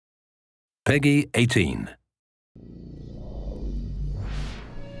Peggy 18.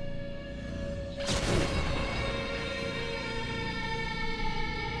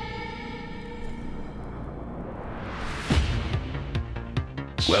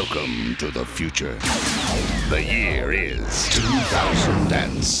 Welcome to the future. The year is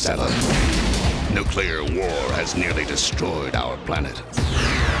 2007. Nuclear war has nearly destroyed our planet.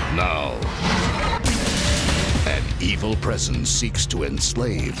 Now, an evil presence seeks to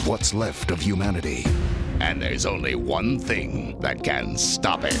enslave what's left of humanity. And there's only one thing that can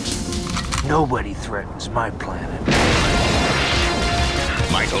stop it. Nobody threatens my planet.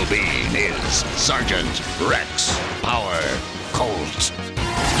 Michael Biehn is Sergeant Rex Power Colt.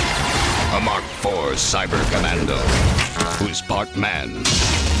 A Mark IV cyber-commando who's part man,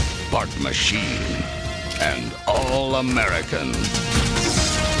 part machine, and all-American.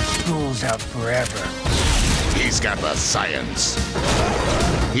 School's out forever. He's got the science.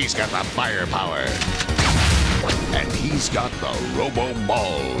 He's got the firepower. And he's got the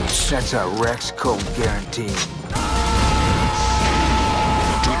robo-balls. That's a Rex Colt guarantee.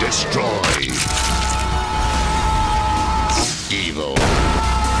 To destroy evil.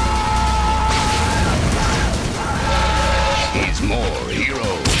 He's more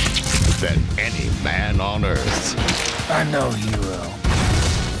hero than any man on Earth. I know hero.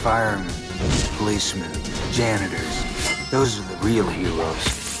 Firemen, policemen, janitors. Those are the real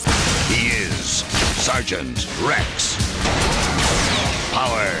heroes. He is Sergeant Rex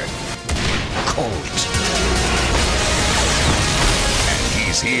Power Colt. And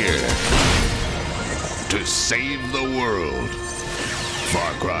he's here to save the world.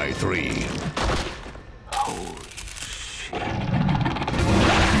 FarCry 3. Holy shit.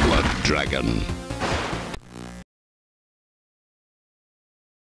 Blood Dragon.